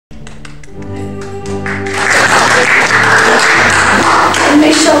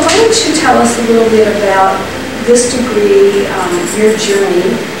Maechelle, why don't you tell us a little bit about this degree, your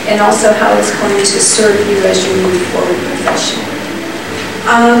journey, and also how it's going to serve you as you move forward professionally?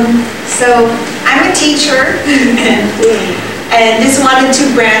 So I'm a teacher and just wanted to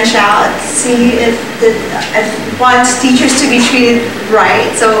branch out, see if I want teachers to be treated right.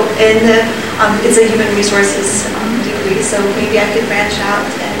 So it's a human resources degree, so maybe I could branch out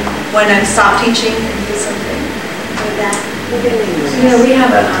and when I stop teaching and do something with that. You know, we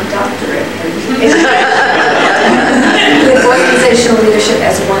have a doctorate with organizational leadership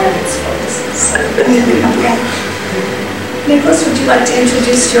as one of its focuses. Okay. Nicholas, would you like to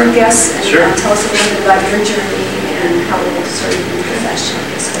introduce your guests and tell us a little bit about your journey and how it will serve you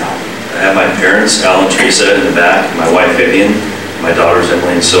professionally as well? I have my parents, Al and Teresa, in the back, my wife Vivian, my daughters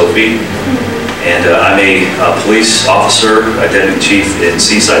Emily and Sophie, and I'm a police officer, a deputy chief in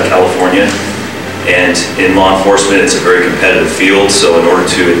Seaside, California. And in law enforcement, it's a very competitive field, so in order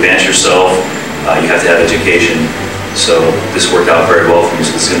to advance yourself, you have to have education. So this worked out very well for me,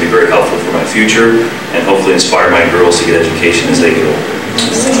 so this is going to be very helpful for my future, and hopefully inspire my girls to get education as they get older.